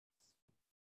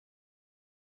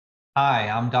Hi,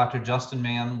 I'm Dr. Justin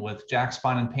Mann with Jack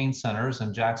Spine and Pain Centers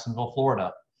in Jacksonville,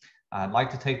 Florida. I'd like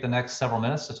to take the next several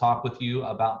minutes to talk with you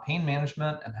about pain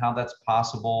management and how that's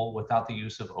possible without the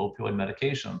use of opioid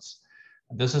medications.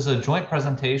 This is a joint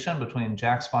presentation between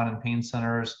Jack Spine and Pain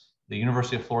Centers, the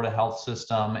University of Florida Health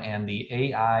System, and the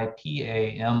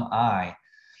AI-PAMI.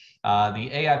 The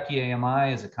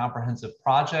AI-PAMI is a comprehensive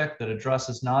project that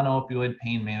addresses non-opioid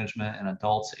pain management in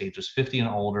adults ages 50 and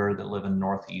older that live in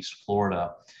Northeast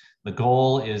Florida. The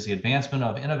goal is the advancement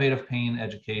of innovative pain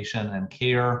education and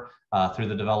care through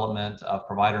the development of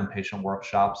provider and patient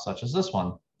workshops such as this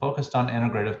one, focused on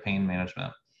integrative pain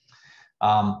management.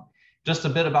 Just a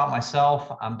bit about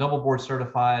myself. I'm double board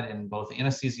certified in both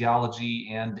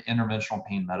anesthesiology and interventional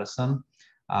pain medicine.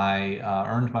 I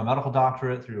earned my medical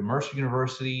doctorate through Mercer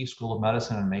University School of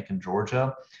Medicine in Macon,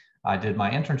 Georgia. I did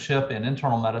my internship in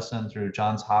internal medicine through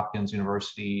Johns Hopkins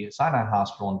University Sinai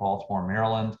Hospital in Baltimore,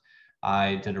 Maryland.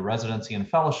 I did a residency and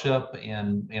fellowship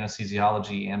in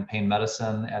anesthesiology and pain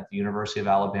medicine at the University of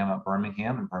Alabama at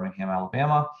Birmingham in Birmingham,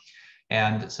 Alabama.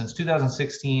 And since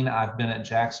 2016, I've been at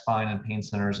Jack Spine and Pain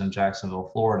Centers in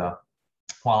Jacksonville, Florida.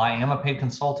 While I am a paid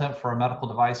consultant for a medical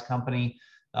device company,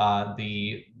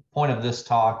 the point of this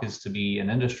talk is to be an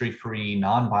industry-free,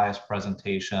 non-biased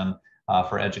presentation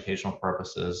for educational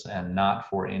purposes and not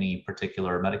for any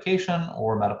particular medication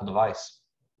or medical device.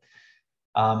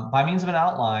 By means of an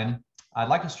outline, I'd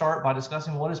like to start by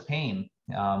discussing what is pain.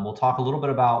 We'll talk a little bit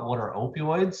about what are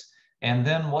opioids and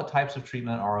then what types of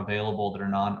treatment are available that are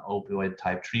non-opioid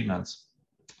type treatments.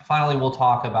 Finally, we'll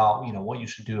talk about what you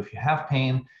should do if you have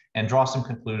pain and draw some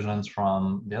conclusions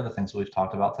from the other things that we've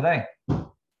talked about today.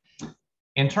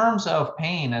 In terms of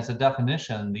pain as a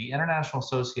definition, the International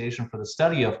Association for the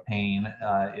Study of Pain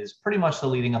is pretty much the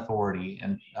leading authority,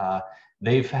 and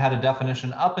they've had a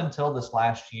definition up until this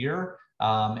last year.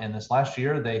 And this last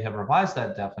year, they have revised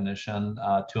that definition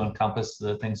to encompass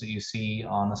the things that you see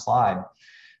on the slide.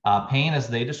 Pain, as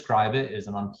they describe it, is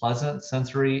an unpleasant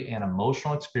sensory and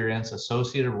emotional experience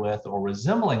associated with or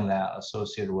resembling that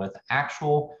associated with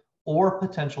actual or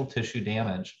potential tissue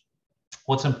damage.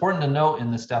 What's important to note in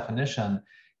this definition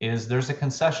is there's a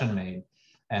concession made,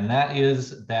 and that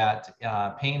is that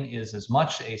pain is as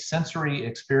much a sensory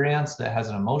experience that has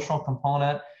an emotional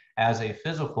component as a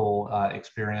physical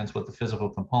experience with the physical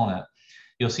component.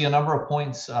 You'll see a number of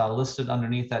points listed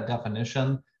underneath that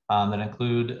definition that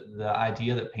include the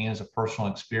idea that pain is a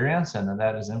personal experience and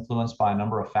that is influenced by a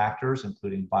number of factors,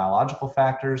 including biological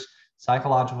factors,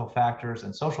 psychological factors,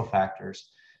 and social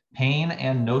factors. Pain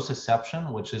and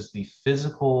nociception, which is the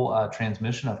physical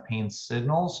transmission of pain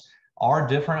signals, are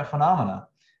different phenomena,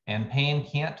 and pain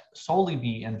can't solely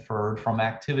be inferred from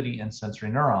activity in sensory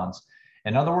neurons.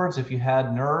 In other words, if you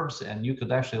had nerves and you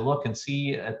could actually look and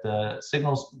see at the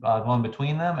signals going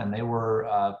between them and they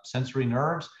were sensory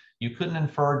nerves, you couldn't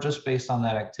infer just based on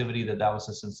that activity that that was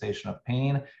a sensation of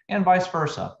pain, and vice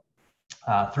versa.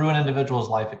 Through an individual's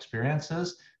life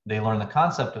experiences, they learn the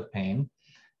concept of pain.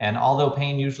 And although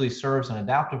pain usually serves an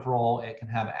adaptive role, it can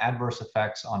have adverse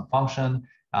effects on function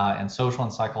and social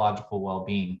and psychological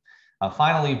well-being.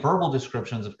 Finally, verbal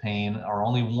descriptions of pain are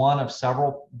only one of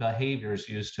several behaviors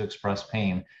used to express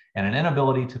pain, and an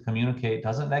inability to communicate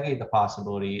doesn't negate the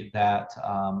possibility that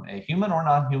a human or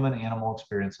non-human animal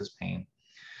experiences pain.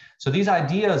 So these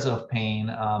ideas of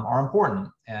pain are important,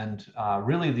 and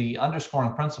really the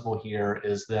underscoring principle here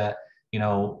is that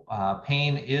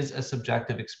pain is a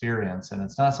subjective experience, and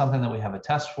it's not something that we have a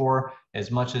test for.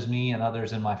 As much as me and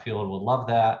others in my field would love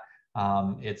that,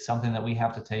 it's something that we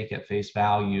have to take at face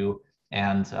value.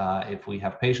 And if we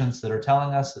have patients that are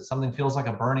telling us that something feels like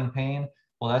a burning pain,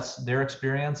 well, that's their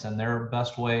experience and their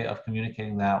best way of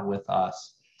communicating that with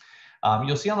us.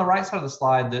 You'll see on the right side of the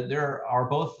slide that there are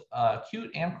both acute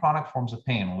and chronic forms of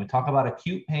pain. When we talk about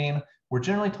acute pain, we're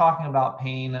generally talking about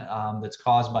pain that's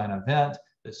caused by an event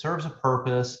that serves a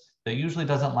purpose, that usually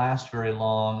doesn't last very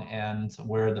long, and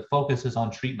where the focus is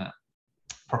on treatment.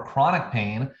 For chronic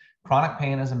pain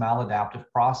is a maladaptive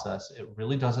process. It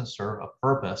really doesn't serve a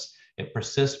purpose. It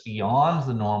persists beyond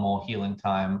the normal healing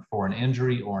time for an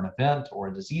injury or an event or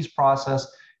a disease process.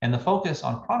 And the focus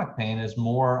on chronic pain is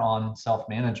more on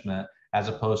self-management as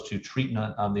opposed to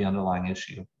treatment of the underlying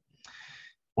issue.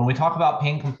 When we talk about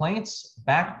pain complaints,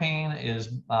 back pain is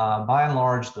by and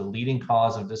large the leading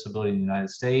cause of disability in the United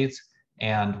States,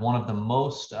 and one of the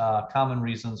most common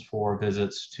reasons for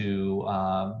visits to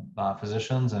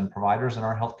physicians and providers in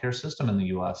our healthcare system in the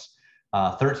US.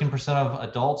 13% of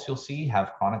adults you'll see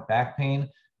have chronic back pain,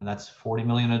 and that's 40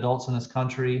 million adults in this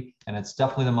country, and it's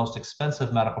definitely the most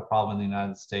expensive medical problem in the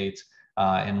United States.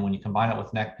 And when you combine it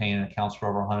with neck pain, it accounts for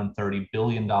over $130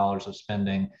 billion of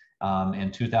spending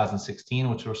in 2016,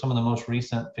 which were some of the most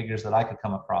recent figures that I could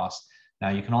come across. Now,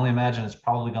 you can only imagine it's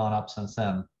probably gone up since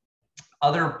then.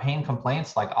 Other pain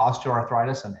complaints like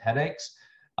osteoarthritis and headaches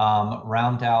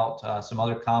round out some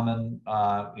other common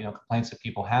complaints that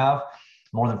people have.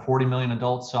 More than 40 million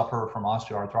adults suffer from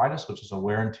osteoarthritis, which is a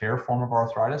wear and tear form of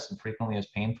arthritis and frequently is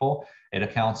painful. It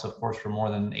accounts, of course, for more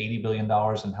than $80 billion in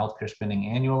healthcare spending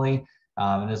annually,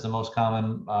 and is the most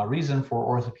common reason for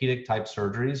orthopedic type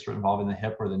surgeries involving the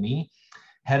hip or the knee.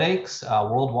 Headaches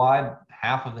worldwide,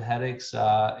 half of the headaches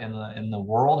in the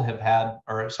world have had,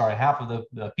 or sorry, half of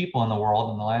the people in the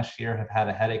world in the last year have had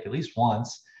a headache at least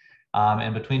once.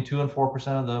 And between 2 and 4%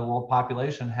 of the world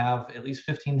population have at least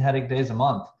 15 headache days a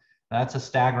month. That's a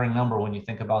staggering number when you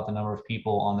think about the number of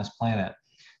people on this planet.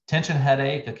 Tension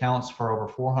headache accounts for over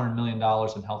 $400 million in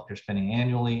healthcare spending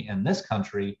annually in this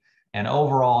country, and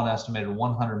overall an estimated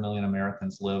 100 million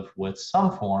Americans live with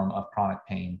some form of chronic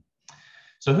pain.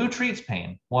 So who treats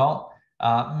pain? Well,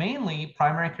 mainly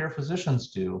primary care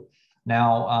physicians do.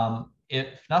 Now, if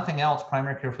nothing else,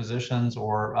 primary care physicians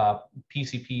or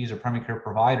PCPs or primary care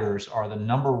providers are the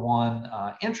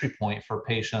 #1 entry point for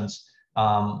patients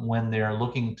when they're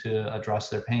looking to address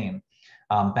their pain.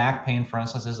 Back pain, for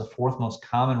instance, is the 4th most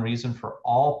common reason for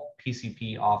all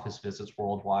PCP office visits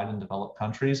worldwide in developed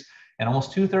countries. And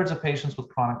almost 2/3 of patients with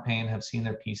chronic pain have seen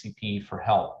their PCP for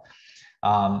help.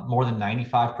 More than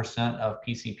 95% of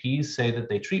PCPs say that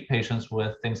they treat patients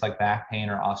with things like back pain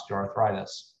or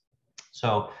osteoarthritis.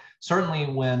 So certainly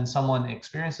when someone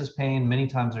experiences pain, many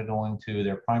times they're going to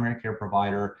their primary care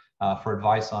provider for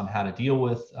advice on how to deal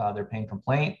with their pain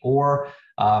complaint or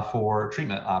for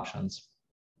treatment options.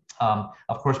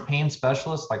 Of course, pain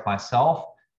specialists like myself,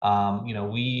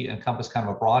 we encompass kind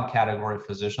of a broad category of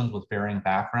physicians with varying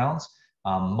backgrounds.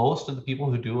 Most of the people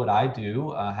who do what I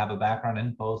do have a background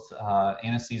in both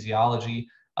anesthesiology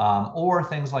or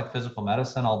things like physical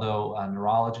medicine, although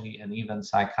neurology and even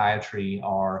psychiatry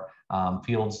are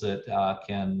fields that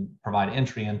can provide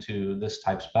entry into this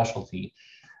type specialty.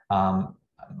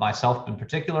 Myself in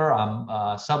particular,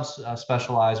 I'm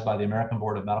sub-specialized by the American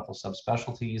Board of Medical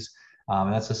Subspecialties.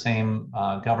 And that's the same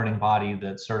governing body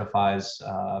that certifies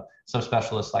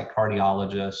subspecialists like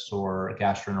cardiologists or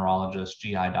gastroenterologists,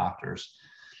 GI doctors.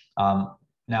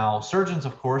 Now, surgeons,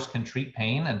 of course, can treat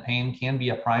pain, and pain can be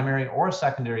a primary or a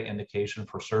secondary indication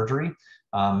for surgery.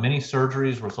 Many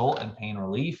surgeries result in pain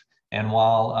relief. And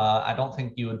while I don't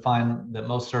think you would find that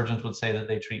most surgeons would say that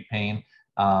they treat pain,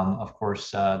 of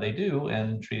course, they do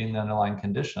in treating the underlying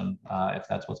condition if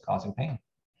that's what's causing pain.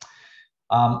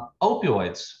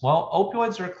 Opioids. Well,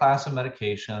 opioids are a class of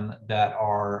medication that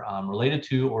are related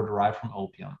to or derived from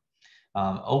opium.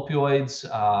 Opioids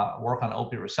work on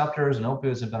opiate receptors, and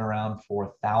opioids have been around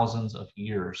for thousands of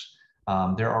years.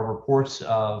 There are reports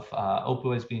of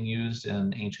opioids being used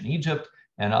in ancient Egypt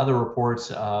and other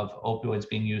reports of opioids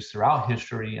being used throughout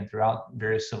history and throughout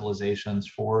various civilizations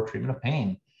for treatment of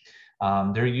pain.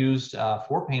 They're used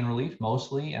for pain relief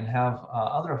mostly and have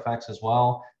other effects as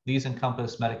well. These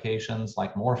encompass medications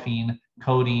like morphine,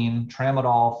 codeine,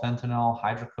 tramadol, fentanyl,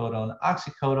 hydrocodone,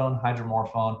 oxycodone,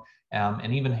 hydromorphone,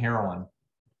 and even heroin.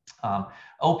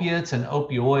 Opiates and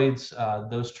opioids,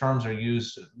 those terms are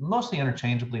used mostly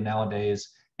interchangeably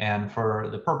nowadays. And for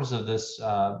the purpose of this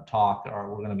talk,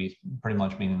 we're going to be pretty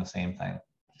much meaning the same thing.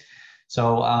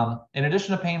 So in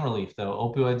addition to pain relief, though,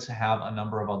 opioids have a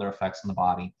number of other effects in the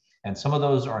body. And some of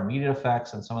those are immediate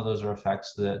effects, and some of those are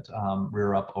effects that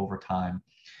rear up over time.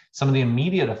 Some of the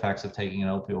immediate effects of taking an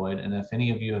opioid, and if any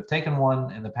of you have taken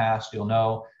one in the past, you'll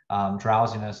know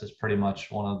drowsiness is pretty much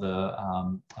one of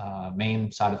the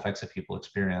main side effects that people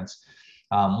experience.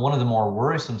 One of the more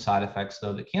worrisome side effects,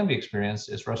 though, that can be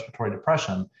experienced is respiratory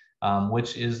depression,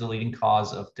 which is the leading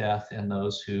cause of death in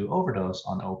those who overdose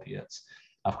on opiates.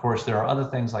 Of course, there are other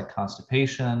things like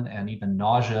constipation and even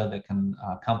nausea that can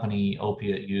accompany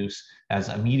opiate use as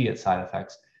immediate side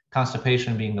effects.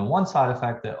 Constipation being the one side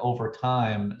effect that over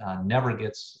time never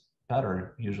gets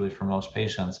better, usually for most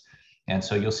patients. And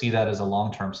so you'll see that as a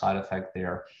long-term side effect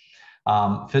there.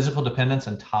 Physical dependence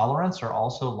and tolerance are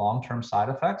also long-term side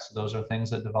effects. Those are things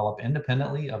that develop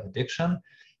independently of addiction.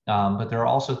 But there are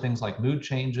also things like mood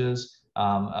changes,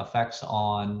 effects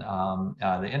on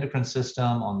the endocrine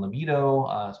system, on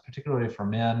libido, particularly for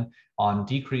men, on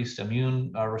decreased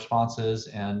immune responses,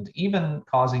 and even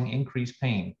causing increased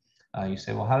pain. You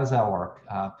say, well, how does that work?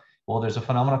 Well, there's a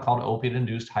phenomenon called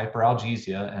opiate-induced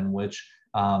hyperalgesia, in which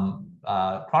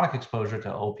chronic exposure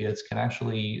to opiates can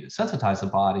actually sensitize the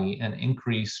body and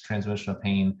increase transmission of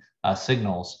pain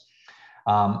signals.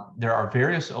 There are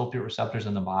various opiate receptors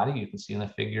in the body. You can see in the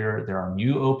figure, there are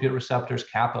mu opiate receptors,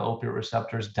 kappa opiate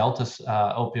receptors,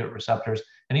 delta opiate receptors,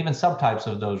 and even subtypes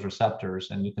of those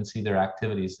receptors. And you can see their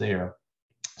activities there.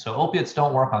 So opiates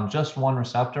don't work on just one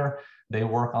receptor. They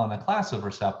work on a class of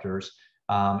receptors,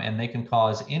 and they can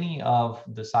cause any of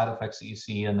the side effects that you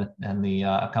see in the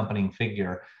accompanying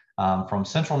figure, from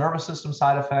central nervous system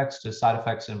side effects to side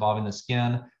effects involving the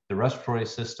skin, the respiratory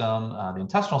system, the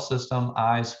intestinal system,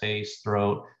 eyes, face,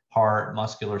 throat, heart,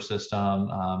 muscular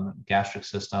system, gastric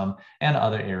system, and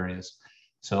other areas.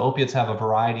 So opiates have a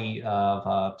variety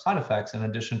of side effects in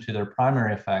addition to their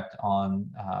primary effect on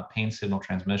pain signal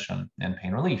transmission and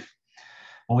pain relief.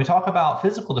 When we talk about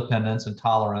physical dependence and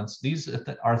tolerance, these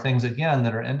are things, again,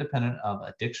 that are independent of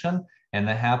addiction, and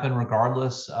that happen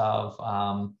regardless of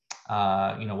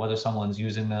whether someone's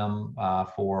using them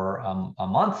for a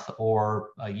month or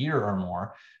a year or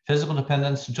more. Physical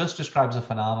dependence just describes a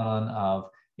phenomenon of,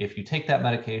 if you take that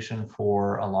medication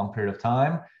for a long period of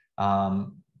time,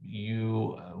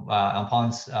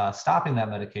 upon stopping that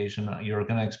medication, you're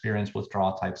going to experience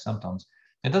withdrawal type symptoms.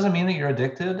 It doesn't mean that you're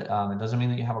addicted. It doesn't mean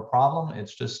that you have a problem.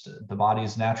 It's just the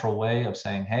body's natural way of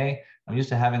saying, hey, I'm used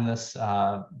to having this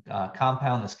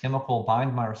compound, this chemical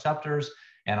bind my receptors,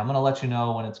 and I'm going to let you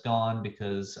know when it's gone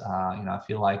because I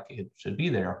feel like it should be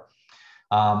there.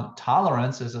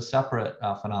 Tolerance is a separate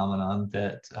phenomenon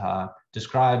that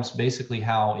describes basically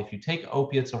how, if you take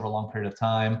opiates over a long period of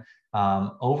time,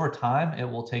 over time, it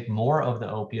will take more of the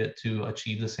opiate to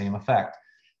achieve the same effect.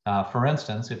 For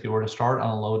instance, if you were to start on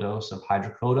a low dose of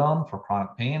hydrocodone for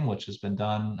chronic pain, which has been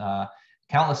done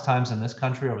countless times in this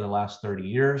country over the last 30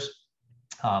 years,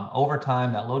 over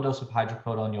time, that low dose of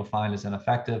hydrocodone you'll find is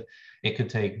ineffective. It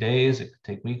could take days, it could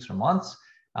take weeks or months.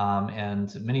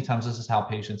 And many times this is how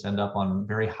patients end up on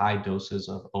very high doses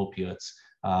of opiates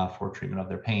for treatment of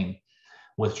their pain.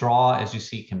 Withdrawal, as you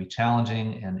see, can be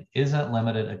challenging and isn't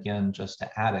limited, again, just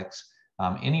to addicts.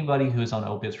 Anybody who's on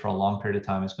opiates for a long period of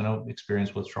time is going to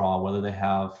experience withdrawal, whether they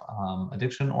have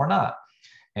addiction or not.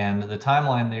 And the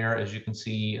timeline there, as you can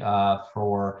see,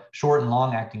 for short and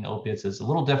long-acting opiates is a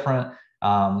little different,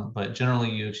 but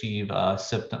generally you achieve a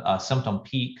symptom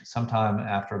peak sometime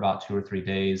after about 2 or 3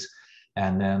 days.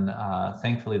 And then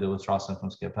thankfully the withdrawal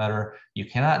symptoms get better. You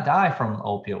cannot die from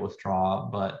opiate withdrawal,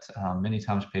 but many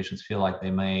times patients feel like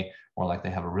they may, or like they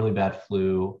have a really bad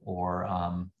flu, or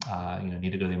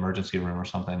need to go to the emergency room or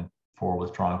something for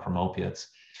withdrawing from opiates.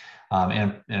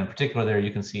 And in particular there,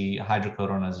 you can see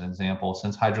hydrocodone as an example,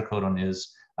 since hydrocodone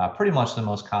is pretty much the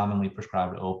most commonly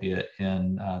prescribed opiate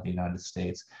in the United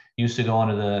States. Used to go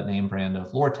under the name brand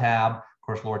of Lortab. Of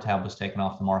course, Lortab was taken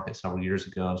off the market several years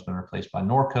ago. It's been replaced by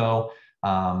Norco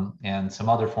and some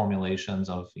other formulations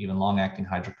of even long-acting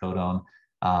hydrocodone,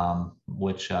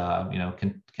 which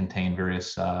can contain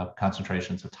various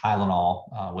concentrations of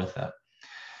Tylenol with it.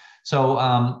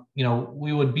 So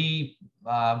we would be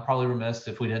probably remiss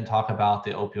if we didn't talk about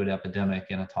the opioid epidemic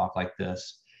in a talk like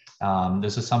this.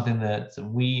 This is something that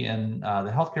we in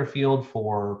the healthcare field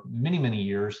for many, many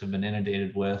years have been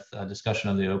inundated with a discussion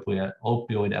of the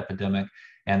opioid epidemic.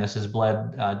 And this has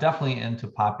bled definitely into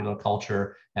popular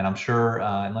culture. And I'm sure,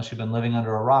 unless you've been living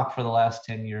under a rock for the last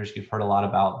 10 years, you've heard a lot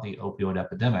about the opioid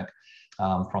epidemic,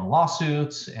 from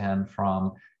lawsuits and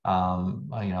from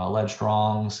alleged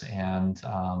wrongs. And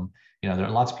there are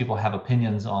lots of people have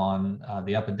opinions on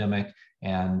the epidemic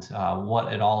and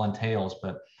what it all entails.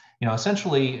 But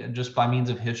essentially, just by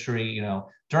means of history,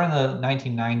 during the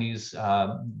 1990s,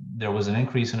 there was an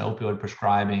increase in opioid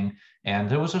prescribing, and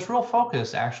there was this real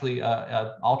focus, actually,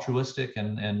 altruistic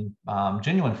and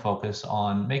genuine focus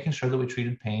on making sure that we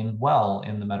treated pain well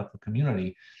in the medical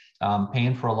community.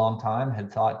 Pain for a long time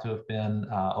had thought to have been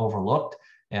overlooked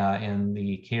in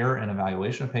the care and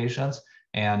evaluation of patients,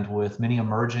 and with many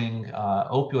emerging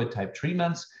opioid-type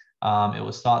treatments, it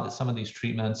was thought that some of these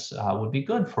treatments would be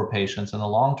good for patients in the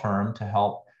long term to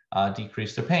help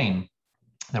decrease their pain.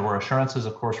 There were assurances,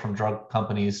 of course, from drug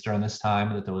companies during this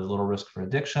time that there was little risk for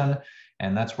addiction,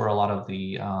 and that's where a lot of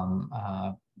the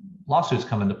lawsuits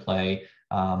come into play,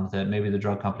 that maybe the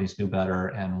drug companies knew better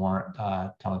and weren't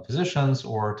telling physicians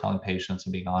or telling patients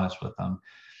and being honest with them.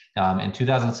 In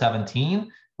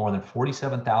 2017, more than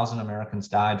 47,000 Americans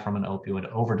died from an opioid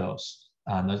overdose.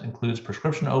 That includes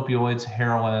prescription opioids,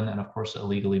 heroin, and of course,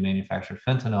 illegally manufactured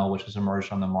fentanyl, which has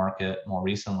emerged on the market more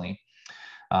recently.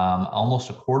 Almost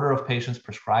a quarter of patients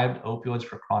prescribed opioids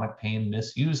for chronic pain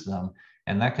misuse them.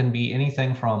 And that can be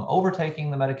anything from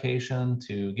overtaking the medication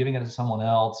to giving it to someone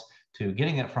else, to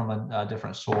getting it from a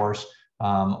different source,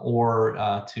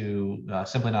 or to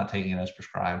simply not taking it as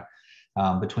prescribed.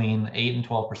 Between 8 and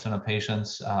 12% of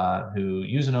patients who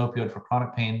use an opioid for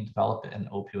chronic pain develop an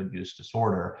opioid use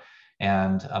disorder.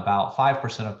 And about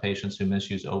 5% of patients who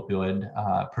misuse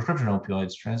prescription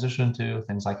opioids transition to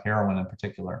things like heroin in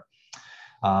particular.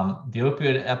 The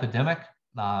opioid epidemic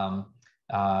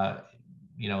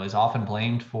is often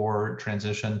blamed for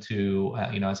transition to,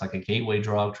 it's like a gateway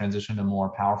drug, transition to more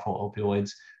powerful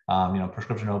opioids,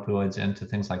 prescription opioids into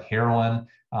things like heroin.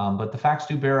 But the facts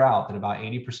do bear out that about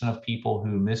 80% of people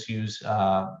who misuse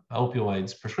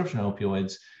prescription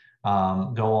opioids,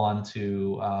 go on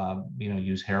to,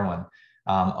 use heroin.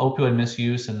 Opioid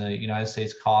misuse in the United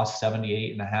States costs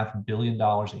 $78.5 billion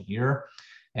a year.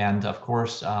 And of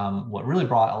course, what really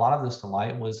brought a lot of this to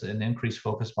light was an increased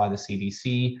focus by the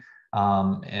CDC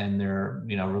and their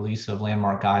release of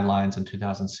landmark guidelines in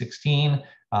 2016,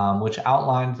 which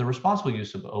outlined the responsible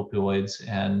use of opioids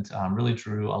and really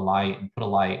drew a light and put a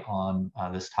light on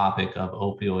this topic of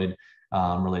opioid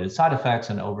related side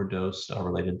effects and overdose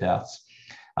related deaths.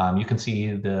 You can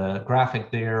see the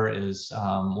graphic there is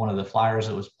one of the flyers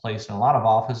that was placed in a lot of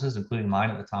offices, including mine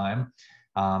at the time.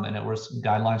 And it was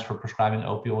guidelines for prescribing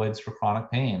opioids for chronic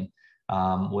pain,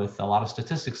 with a lot of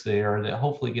statistics there that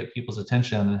hopefully get people's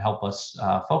attention and help us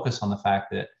focus on the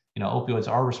fact that opioids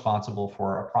are responsible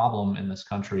for a problem in this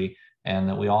country, and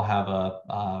that we all have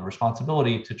a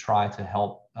responsibility to try to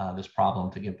help this problem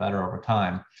to get better over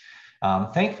time.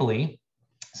 Thankfully,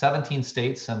 17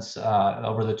 states since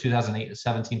over the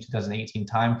 2017-2018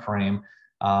 timeframe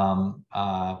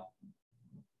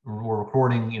were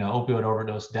recording opioid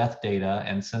overdose death data,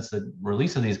 and since the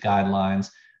release of these guidelines,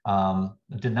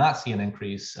 did not see an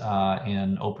increase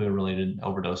in opioid-related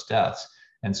overdose deaths.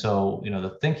 And so,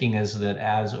 the thinking is that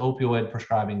as opioid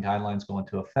prescribing guidelines go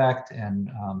into effect and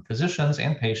physicians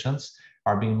and patients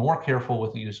are being more careful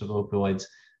with the use of opioids,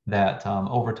 that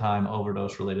over time,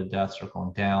 overdose-related deaths are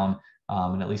going down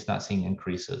and at least not seeing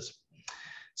increases.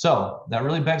 So that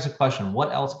really begs the question,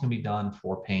 what else can be done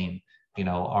for pain?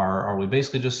 Are we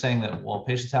basically just saying that, well,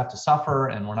 patients have to suffer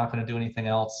and we're not going to do anything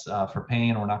else for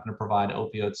pain? We're not going to provide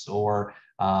opiates or,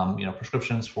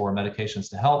 prescriptions for medications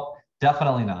to help?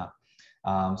 Definitely not.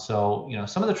 So,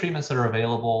 some of the treatments that are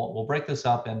available, we'll break this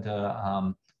up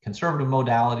into conservative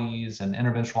modalities and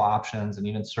interventional options and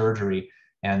even surgery.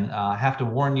 And I have to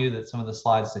warn you that some of the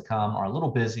slides to come are a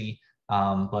little busy,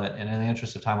 but in the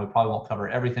interest of time, we probably won't cover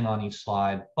everything on each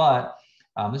slide. But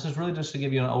this is really just to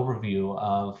give you an overview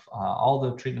of all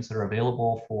the treatments that are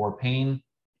available for pain,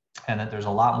 and that there's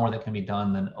a lot more that can be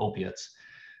done than opiates.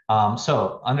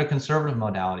 So under conservative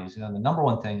modalities, the number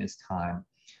one thing is time.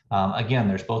 Again,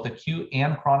 there's both acute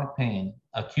and chronic pain.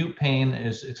 Acute pain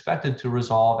is expected to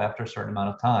resolve after a certain amount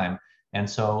of time. And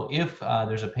so if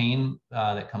there's a pain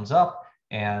that comes up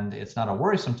and it's not a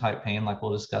worrisome type pain, like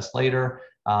we'll discuss later,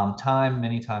 time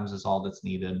many times is all that's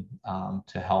needed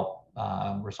to help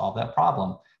resolve that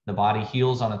problem. The body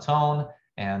heals on its own,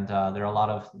 and there are a lot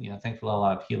of, thankfully, a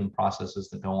lot of healing processes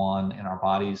that go on in our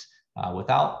bodies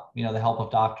without, the help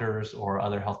of doctors or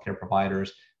other healthcare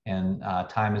providers. And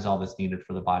time is all that's needed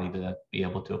for the body to be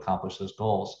able to accomplish those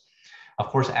goals. Of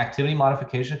course, activity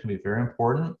modification can be very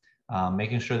important.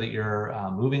 Making sure that you're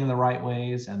moving in the right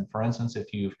ways. And for instance,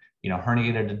 if you've,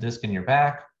 herniated a disc in your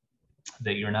back,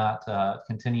 that you're not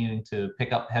continuing to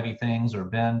pick up heavy things or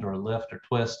bend or lift or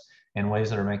twist in ways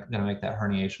that are going to make that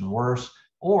herniation worse,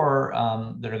 or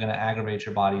that are going to aggravate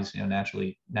your body's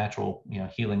natural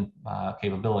healing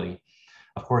capability.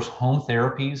 Of course, home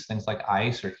therapies, things like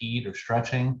ice or heat or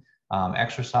stretching,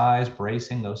 exercise,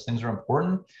 bracing, those things are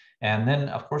important. And then,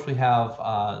 of course, we have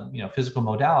physical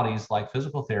modalities like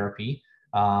physical therapy,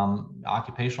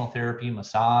 occupational therapy,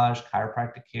 massage,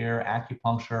 chiropractic care,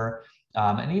 acupuncture,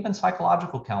 and even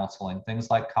psychological counseling, things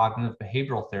like cognitive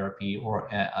behavioral therapy or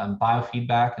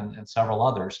biofeedback and several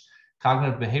others.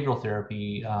 Cognitive behavioral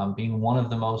therapy being one of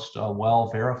the most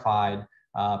well-verified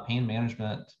pain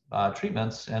management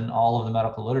treatments in all of the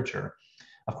medical literature.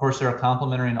 Of course, there are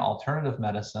complementary and alternative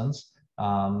medicines,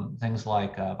 things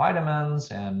like vitamins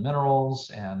and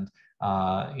minerals and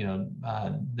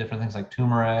different things like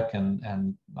turmeric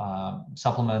and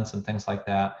supplements and things like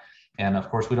that. And of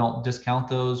course, we don't discount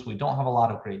those. We don't have a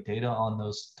lot of great data on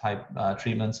those type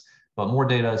treatments, but more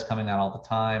data is coming out all the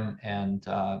time. And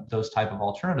those type of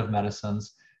alternative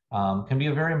medicines can be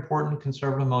a very important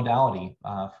conservative modality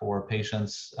for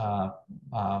patients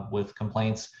with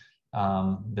complaints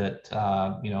that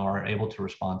are able to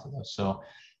respond to those. So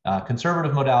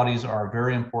conservative modalities are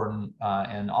very important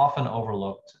and often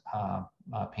overlooked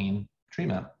pain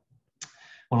treatment.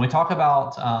 When we talk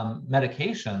about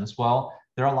medications, well,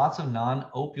 there are lots of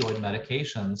non-opioid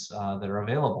medications that are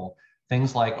available.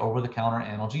 things like over-the-counter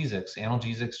analgesics.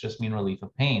 Analgesics just mean relief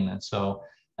of pain. And so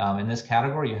in this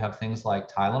category, you have things like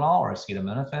Tylenol or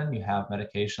acetaminophen. You have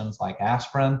medications like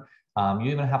aspirin. You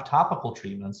even have topical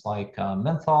treatments like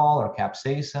menthol or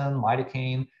capsaicin,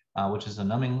 lidocaine, which is a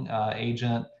numbing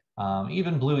agent,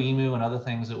 even Blue Emu and other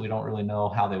things that we don't really know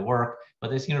how they work, but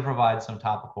they seem to provide some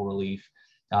topical relief.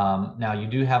 Now, you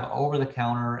do have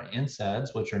over-the-counter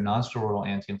NSAIDs, which are non-steroidal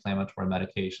anti-inflammatory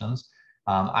medications,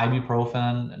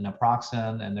 ibuprofen,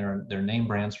 naproxen, and they're name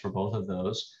brands for both of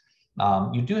those.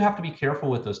 You do have to be careful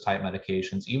with those type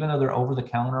medications, even though they're over the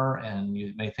counter, and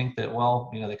you may think that, well,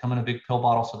 they come in a big pill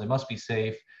bottle, so they must be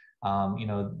safe.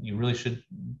 You really should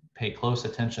pay close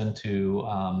attention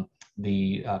to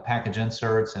the package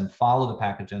inserts and follow the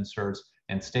package inserts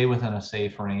and stay within a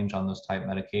safe range on those type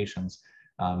medications.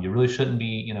 You really shouldn't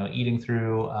be, eating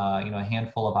through, a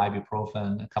handful of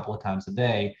ibuprofen a couple of times a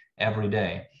day, every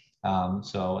day.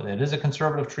 So it is a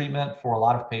conservative treatment for a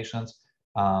lot of patients.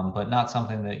 But not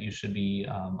something that you should be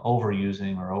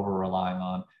overusing or over relying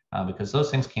on because those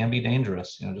things can be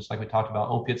dangerous. Just like we talked about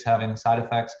opiates having side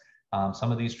effects,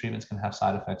 some of these treatments can have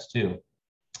side effects too.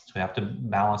 So we have to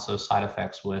balance those side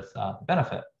effects with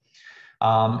benefit.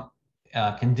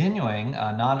 Continuing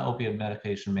non-opioid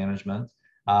medication management,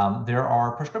 there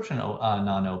are prescription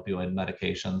non-opioid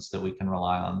medications that we can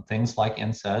rely on. Things like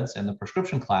NSAIDs in the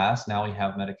prescription class. Now we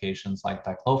have medications like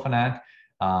diclofenac,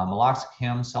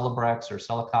 meloxicam, Celebrex, or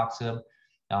celecoxib.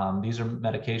 These are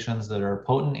medications that are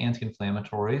potent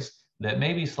anti-inflammatories that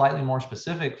may be slightly more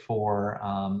specific for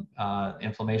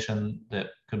inflammation that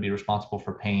could be responsible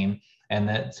for pain, and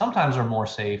that sometimes are more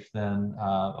safe than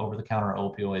over-the-counter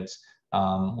opioids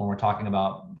when we're talking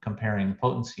about comparing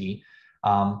potency.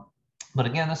 But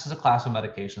again, this is a class of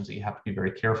medications that you have to be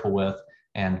very careful with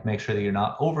and make sure that you're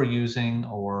not overusing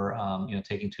or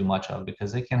taking too much of,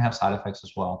 because they can have side effects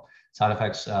as well. Side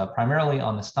effects primarily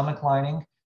on the stomach lining,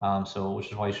 which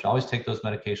is why you should always take those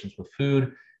medications with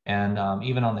food. And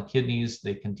even on the kidneys,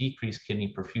 they can decrease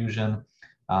kidney perfusion.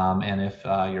 And if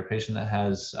you're a patient that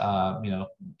has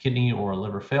kidney or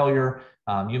liver failure,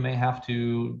 you may have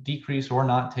to decrease or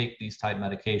not take these type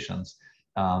medications.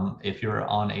 If you're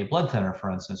on a blood thinner,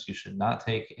 for instance, you should not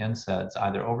take NSAIDs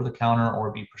either over the counter or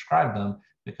be prescribed them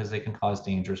because they can cause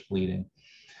dangerous bleeding.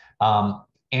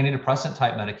 Antidepressant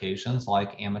type medications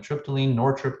like amitriptyline,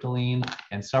 nortriptyline,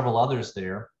 and several others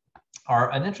there are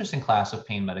an interesting class of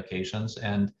pain medications.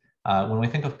 And when we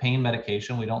think of pain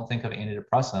medication, we don't think of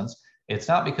antidepressants. It's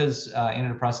not because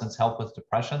antidepressants help with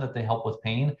depression that they help with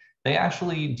pain. They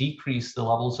actually decrease the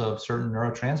levels of certain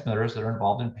neurotransmitters that are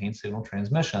involved in pain signal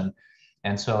transmission.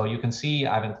 And so you can see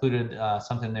I've included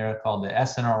something there called the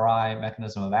SNRI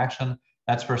mechanism of action.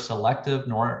 That's for selective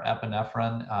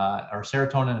norepinephrine or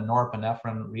serotonin and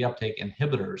norepinephrine reuptake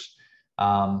inhibitors.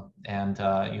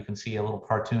 You can see a little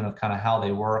cartoon of kind of how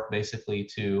they work, basically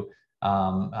to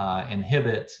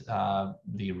inhibit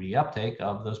the reuptake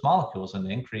of those molecules and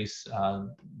increase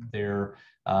their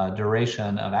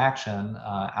duration of action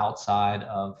outside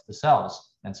of the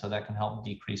cells. And so that can help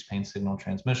decrease pain signal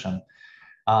transmission.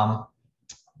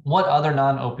 What other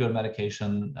non-opioid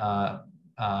medication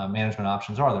management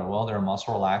options are there? Well, there are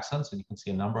muscle relaxants, and you can see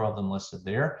a number of them listed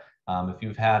there. If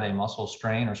you've had a muscle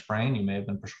strain or sprain, you may have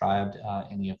been prescribed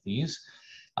any of these.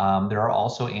 There are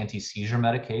also anti-seizure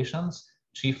medications.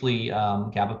 Chiefly,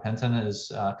 gabapentin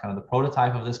is kind of the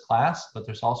prototype of this class, but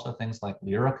there's also things like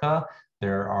Lyrica.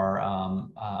 There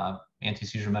are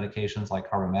anti-seizure medications like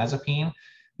carbamazepine.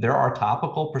 There are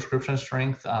topical prescription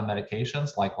strength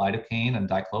medications like lidocaine and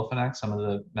diclofenac, some of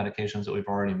the medications that we've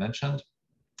already mentioned.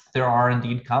 There are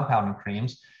indeed compounding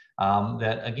creams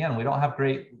that, again, we don't have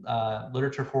great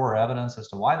literature for or evidence as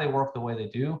to why they work the way they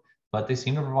do, but they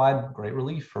seem to provide great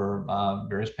relief for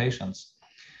various patients.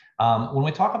 When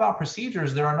we talk about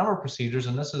procedures, there are a number of procedures,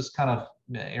 and this is kind of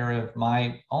the area of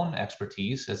my own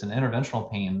expertise as an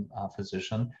interventional pain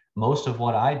physician. Most of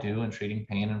what I do in treating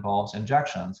pain involves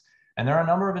injections. And there are a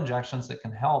number of injections that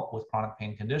can help with chronic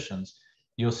pain conditions.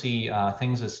 You'll see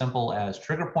things as simple as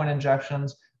trigger point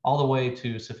injections, all the way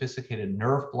to sophisticated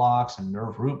nerve blocks and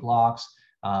nerve root blocks,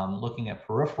 looking at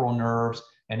peripheral nerves,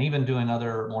 and even doing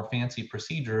other more fancy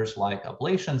procedures like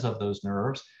ablations of those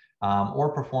nerves,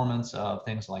 or performance of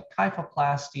things like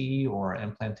kyphoplasty or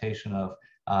implantation of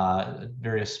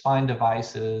various spine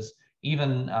devices,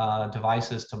 even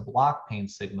devices to block pain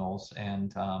signals,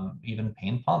 and even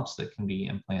pain pumps that can be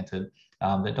implanted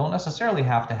that don't necessarily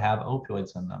have to have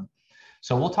opioids in them.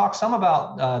 So we'll talk some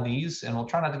about these, and we'll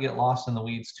try not to get lost in the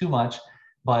weeds too much.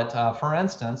 But for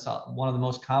instance, one of the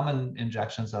most common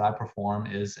injections that I perform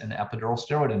is an epidural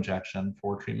steroid injection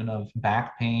for treatment of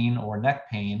back pain or neck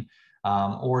pain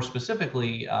or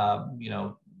specifically,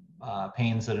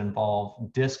 pains that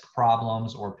involve disc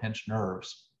problems or pinched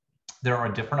nerves. There are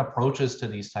different approaches to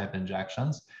these type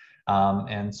injections.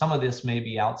 And some of this may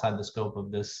be outside the scope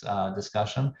of this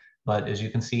discussion, but as you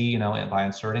can see, by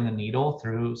inserting a needle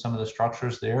through some of the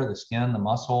structures there, the skin, the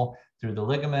muscle, through the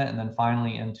ligament, and then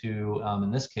finally into,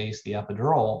 in this case, the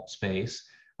epidural space,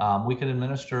 we can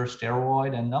administer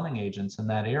steroid and numbing agents in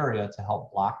that area to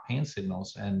help block pain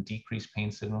signals and decrease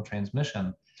pain signal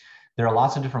transmission. There are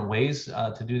lots of different ways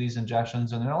to do these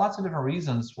injections, and there are lots of different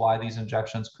reasons why these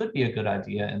injections could be a good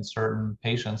idea in certain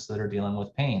patients that are dealing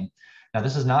with pain. Now,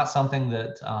 this is not something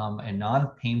that a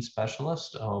non-pain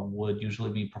specialist would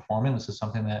usually be performing. This is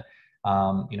something that,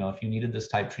 if you needed this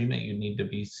type treatment, you'd need to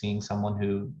be seeing someone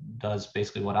who does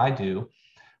basically what I do.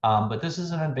 But this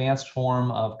is an advanced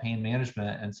form of pain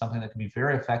management and something that can be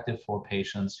very effective for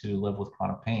patients who live with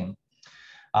chronic pain.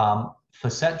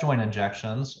 Facet joint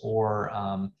injections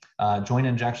or joint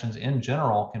injections in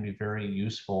general can be very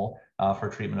useful for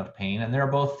treatment of pain. And there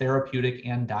are both therapeutic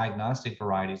and diagnostic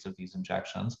varieties of these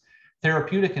injections.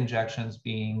 Therapeutic injections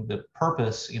being the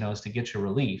purpose, is to get you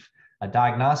relief. A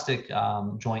diagnostic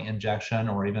joint injection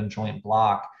or even joint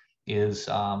block is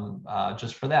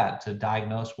just for that, to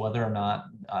diagnose whether or not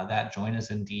that joint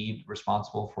is indeed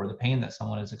responsible for the pain that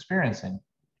someone is experiencing.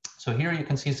 So here you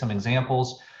can see some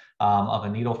examples of a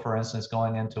needle, for instance,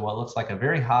 going into what looks like a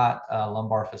very hot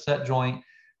lumbar facet joint.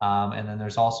 And then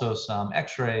there's also some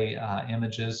x-ray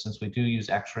images, since we do use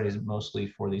x-rays mostly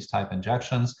for these type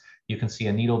injections. You can see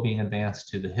a needle being advanced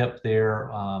to the hip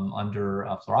there under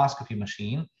a fluoroscopy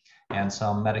machine, and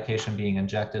some medication being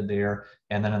injected there.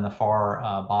 And then in the far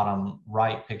bottom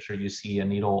right picture, you see a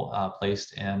needle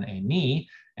placed in a knee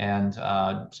and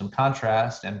some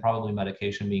contrast and probably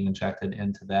medication being injected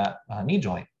into that knee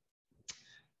joint.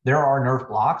 There are nerve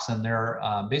blocks, and they're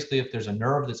basically, if there's a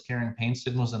nerve that's carrying pain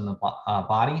signals in the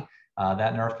body,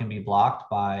 that nerve can be blocked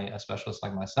by a specialist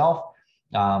like myself.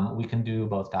 We can do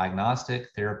both diagnostic,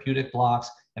 therapeutic blocks,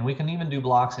 and we can even do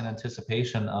blocks in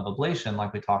anticipation of ablation,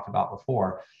 like we talked about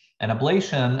before. And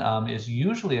ablation is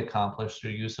usually accomplished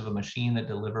through use of a machine that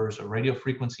delivers a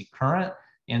radiofrequency current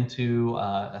into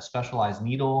a specialized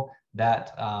needle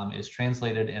that is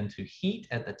translated into heat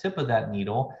at the tip of that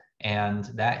needle. And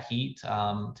that heat,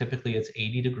 typically it's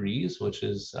 80 degrees, which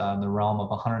is in the realm of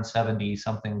 170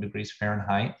 something degrees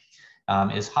Fahrenheit,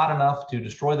 is hot enough to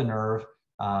destroy the nerve.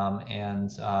 Like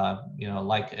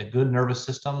a good nervous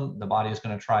system, the body is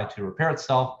going to try to repair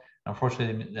itself.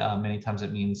 Unfortunately, many times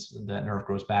it means that nerve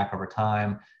grows back over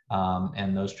time,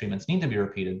 and those treatments need to be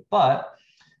repeated. But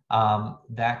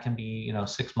that can be,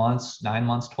 6 months, 9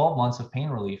 months, 12 months of pain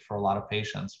relief for a lot of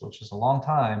patients, which is a long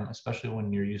time, especially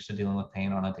when you're used to dealing with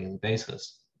pain on a daily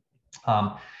basis.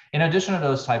 In addition to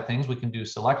those type things, we can do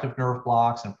selective nerve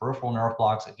blocks and peripheral nerve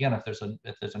blocks. Again, if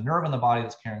there's a nerve in the body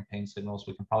that's carrying pain signals,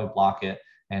 we can probably block it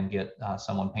and get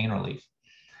someone pain relief.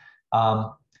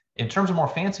 In terms of more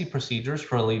fancy procedures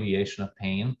for alleviation of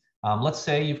pain, let's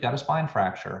say you've got a spine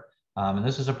fracture. And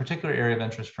this is a particular area of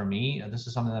interest for me. This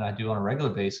is something that I do on a regular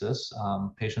basis.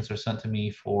 Patients are sent to me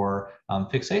for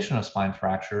fixation of spine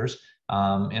fractures,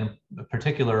 in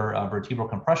particular vertebral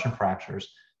compression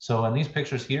fractures. So in these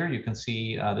pictures here, you can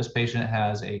see this patient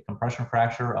has a compression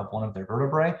fracture of one of their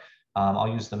vertebrae. I'll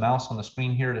use the mouse on the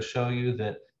screen here to show you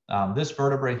that this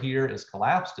vertebrae here is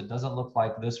collapsed. It doesn't look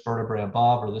like this vertebrae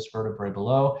above or this vertebrae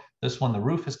below. This one, the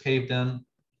roof is caved in.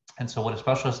 And so what a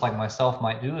specialist like myself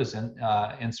might do is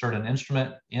insert an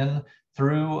instrument in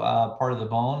through part of the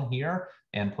bone here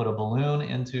and put a balloon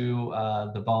into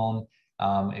the bone,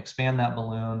 expand that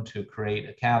balloon to create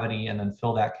a cavity, and then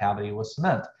fill that cavity with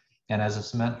cement. And as the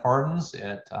cement hardens,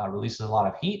 it releases a lot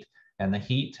of heat, and the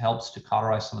heat helps to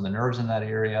cauterize some of the nerves in that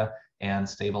area and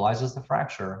stabilizes the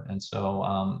fracture. And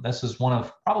so this is one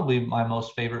of probably my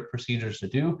most favorite procedures to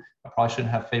do. I probably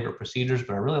shouldn't have favorite procedures,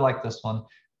 but I really like this one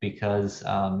because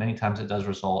many times it does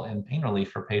result in pain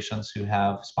relief for patients who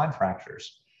have spine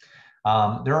fractures.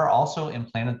 There are also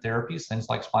implanted therapies, things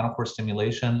like spinal cord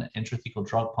stimulation, intrathecal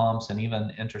drug pumps, and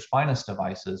even interspinous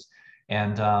devices.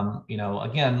 And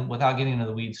again, without getting into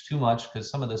the weeds too much, because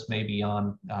some of this may be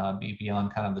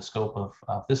beyond kind of the scope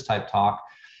of this type talk,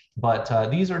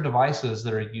 but these are devices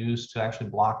that are used to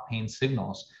actually block pain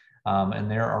signals. And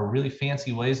there are really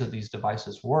fancy ways that these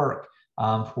devices work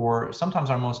for sometimes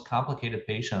our most complicated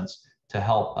patients to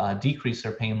help decrease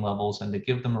their pain levels and to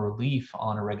give them relief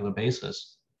on a regular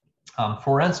basis.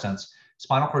 For instance,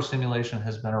 spinal cord stimulation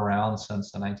has been around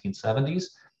since the 1970s.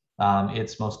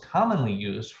 It's most commonly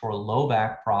used for low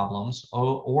back problems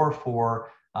or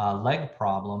for leg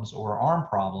problems or arm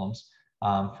problems.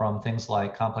 from things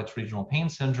like complex regional pain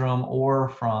syndrome or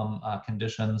from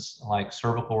conditions like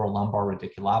cervical or lumbar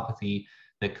radiculopathy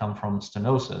that come from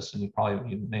stenosis. And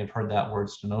you may have heard that word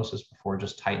stenosis before,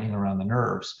 just tightening around the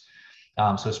nerves.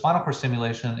 So spinal cord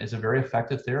stimulation is a very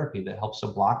effective therapy that helps to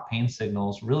block pain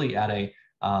signals really at a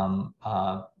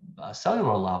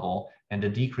cellular level and to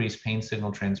decrease pain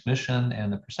signal transmission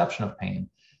and the perception of pain.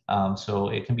 So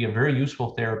it can be a very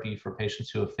useful therapy for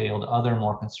patients who have failed other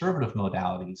more conservative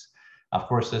modalities. Of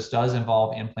course, this does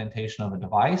involve implantation of a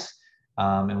device,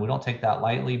 and we don't take that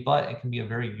lightly, but it can be a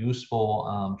very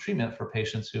useful treatment for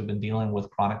patients who have been dealing with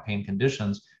chronic pain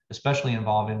conditions, especially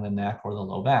involving the neck or the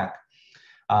low back.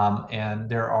 And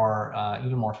there are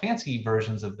even more fancy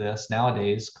versions of this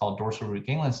nowadays called dorsal root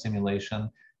ganglion stimulation,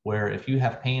 where if you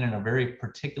have pain in a very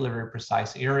particular, very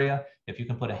precise area, if you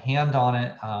can put a hand on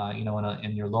it,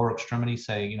 in your lower extremity,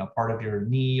 say, part of your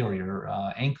knee or your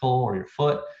ankle or your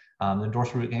foot, the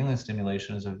dorsal root ganglion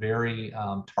stimulation is a very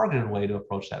targeted way to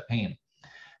approach that pain.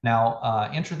 Now,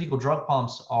 intrathecal drug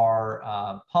pumps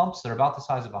are pumps that are about the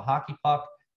size of a hockey puck.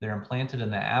 They're implanted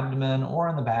in the abdomen or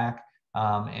in the back,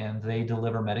 and they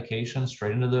deliver medication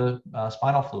straight into the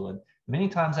spinal fluid. Many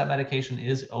times that medication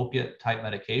is opiate type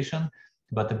medication,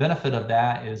 but the benefit of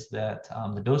that is that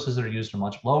the doses that are used are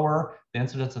much lower, the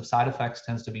incidence of side effects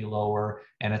tends to be lower,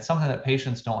 and it's something that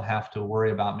patients don't have to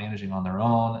worry about managing on their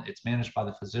own. It's managed by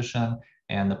the physician,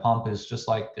 and the pump is just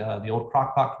like the old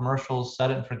crock pot commercials,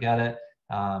 set it and forget it.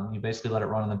 You basically let it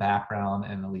run in the background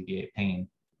and alleviate pain.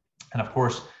 And of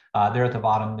course, there at the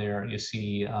bottom there, you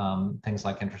see things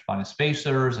like interspinous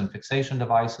spacers and fixation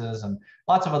devices and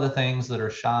lots of other things that are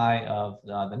shy of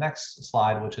the next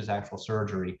slide, which is actual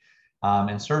surgery.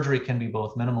 And surgery can be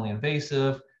both minimally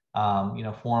invasive,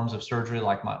 forms of surgery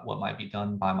like what might be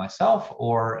done by myself,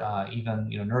 or even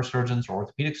neurosurgeons or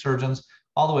orthopedic surgeons,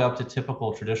 all the way up to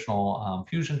typical traditional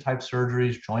fusion type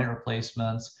surgeries, joint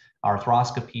replacements,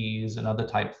 arthroscopies, and other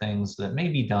type things that may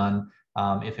be done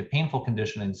if a painful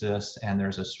condition exists and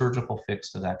there's a surgical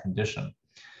fix to that condition.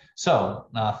 So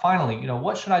finally,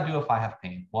 what should I do if I have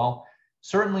pain? Well,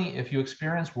 certainly if you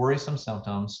experience worrisome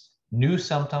symptoms, new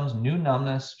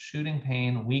numbness, shooting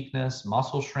pain, weakness,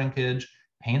 muscle shrinkage,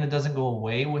 pain that doesn't go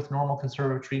away with normal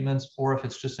conservative treatments, or if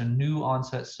it's just a new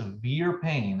onset severe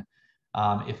pain,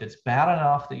 if it's bad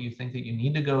enough that you think that you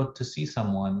need to go to see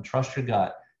someone, trust your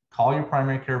gut, call your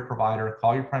primary care provider,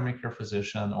 call your primary care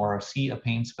physician, or see a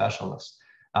pain specialist.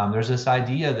 There's this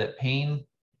idea that pain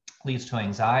leads to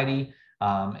anxiety,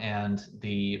 and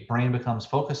the brain becomes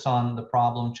focused on the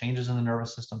problem, changes in the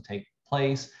nervous system take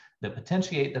place that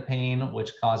potentiate the pain,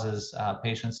 which causes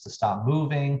patients to stop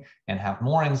moving and have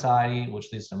more anxiety,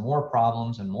 which leads to more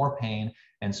problems and more pain.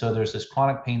 And so there's this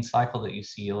chronic pain cycle that you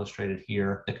see illustrated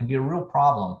here that can be a real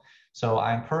problem. So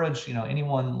I encourage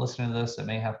anyone listening to this that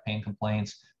may have pain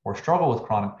complaints or struggle with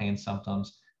chronic pain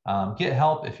symptoms, get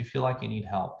help if you feel like you need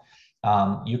help.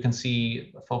 You can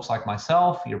see folks like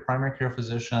myself, your primary care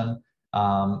physician,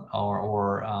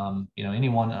 or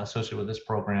anyone associated with this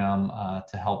program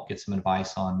to help get some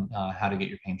advice on how to get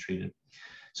your pain treated.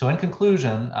 So in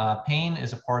conclusion, pain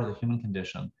is a part of the human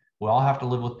condition. We all have to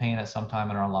live with pain at some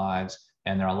time in our lives,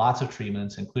 and there are lots of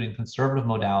treatments, including conservative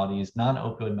modalities,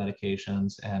 non-opioid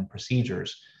medications, and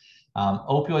procedures.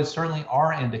 Opioids certainly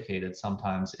are indicated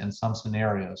sometimes in some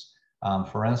scenarios.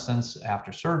 For instance,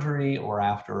 after surgery or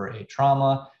after a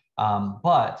trauma.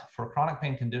 But for chronic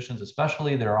pain conditions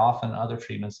especially, there are often other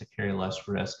treatments that carry less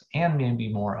risk and may be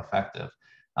more effective.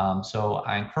 So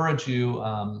I encourage you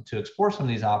to explore some of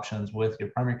these options with your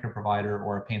primary care provider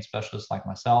or a pain specialist like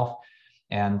myself.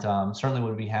 And certainly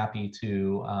would be happy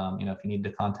to, if you need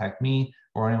to contact me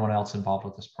or anyone else involved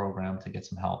with this program to get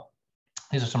some help.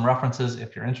 These are some references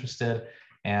if you're interested.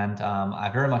 And I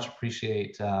very much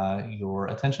appreciate your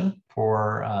attention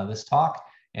for this talk.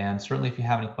 And certainly if you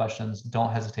have any questions,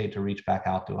 don't hesitate to reach back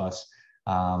out to us.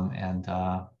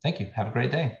 Thank you. Have a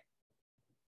great day.